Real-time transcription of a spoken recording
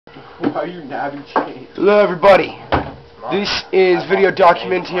Why are you nabbing chains? Hello everybody. This is video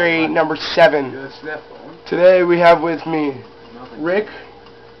documentary number 7. Today we have with me Rick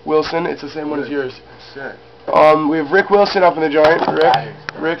Wilson. It's the same one as yours. Sick. We have Rick Wilson up in the joint.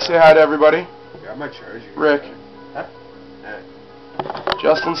 Rick, say hi to everybody. Got my charger. Rick. Hey.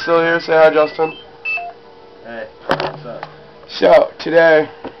 Justin's still here. Say hi, Justin. Hey. What's up? So today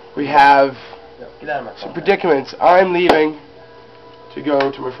we have Get out of my some predicaments. I'm leaving to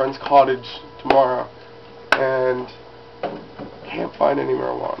go to my friend's cottage tomorrow, and can't find any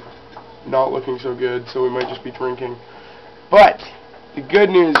marijuana. Not looking so good, so we might just be drinking. But the good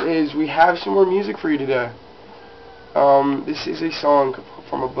news is we have some more music for you today. This is a song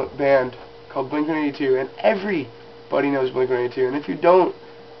from a band called Blink-182, and everybody knows Blink-182. And if you don't,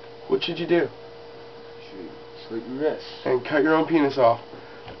 what should you do? Slit your wrist. And cut your own penis off.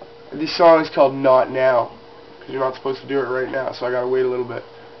 This song is called Not Now, because you're not supposed to do it right now, so I gotta wait a little bit.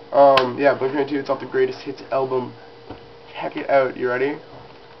 Yeah, Blink-182, it's off the Greatest Hits album. Check it out. You ready?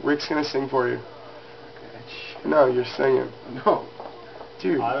 Rick's gonna sing for you. No, you're singing. No.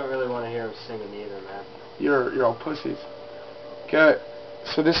 Dude. I don't really want to hear him singing either, man. You're all pussies. Okay,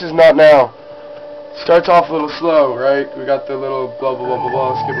 so this is Not Now. Starts off a little slow, right? We got the little blah blah blah blah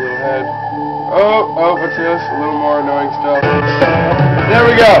blah, skip a little head. Oh, what's this? A little more annoying stuff. There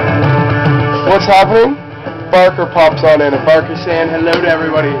we go. What's happening? Barker pops on in, and Barker's saying hello to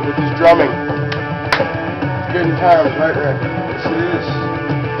everybody with his drumming. Good in times, right, Rick? Yes, it is.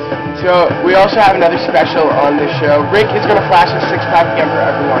 So, we also have another special on this show. Rick is going to flash his six-pack again for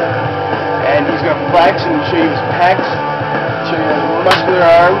everyone. And he's going to flex and show you his pecs, show you his muscular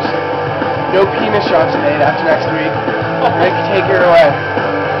arms. No penis shots today, that's next week. Rick, take it away.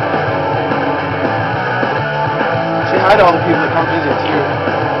 Say hi to all the people that come visit, too.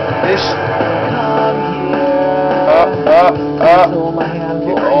 This...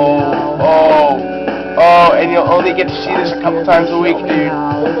 Oh, and you'll only get to see this a couple times a week, dude.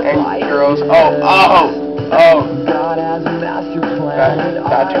 And girls, that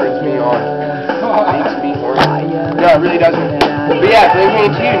turns me on. Makes me horny. No, it really doesn't. But yeah,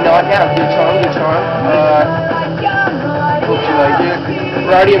 Blink-182, Not Now. Good song. Hope you like it.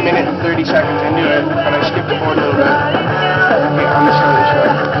 We're already a minute and 30 seconds into it, and I skipped forward a little bit. Okay, I'm just going to show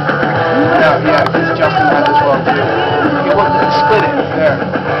you. No, yeah, because Justin had this wrong too. Okay, look, split it. There.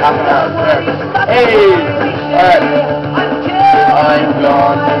 Half an hour. There. Hey! Alright. I'm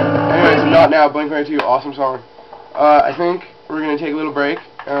gone. Anyways, Not Now, Blink-182, awesome song. I think we're going to take a little break.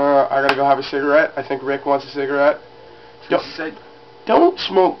 I gotta go have a cigarette. I think Rick wants a cigarette. Don't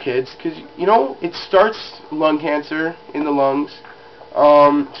smoke, kids, because, you know, it starts lung cancer in the lungs.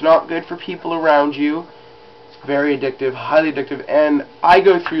 It's not good for people around you. It's very addictive, highly addictive, and I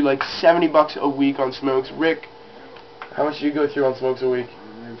go through like $70 a week on smokes. Rick, how much do you go through on smokes a week?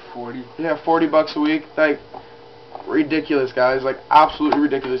 40. Yeah, $40 a week. Like, ridiculous, guys. Like, absolutely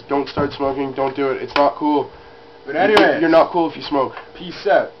ridiculous. Don't start smoking. Don't do it. It's not cool. But anyway, you're not cool if you smoke. Peace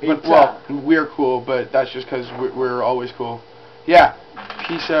out. But, well, we're cool, but that's just because we're always cool. Yeah,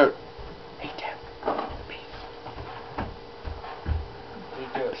 peace out. Peace. You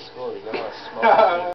do it slowly. You don't want to smoke.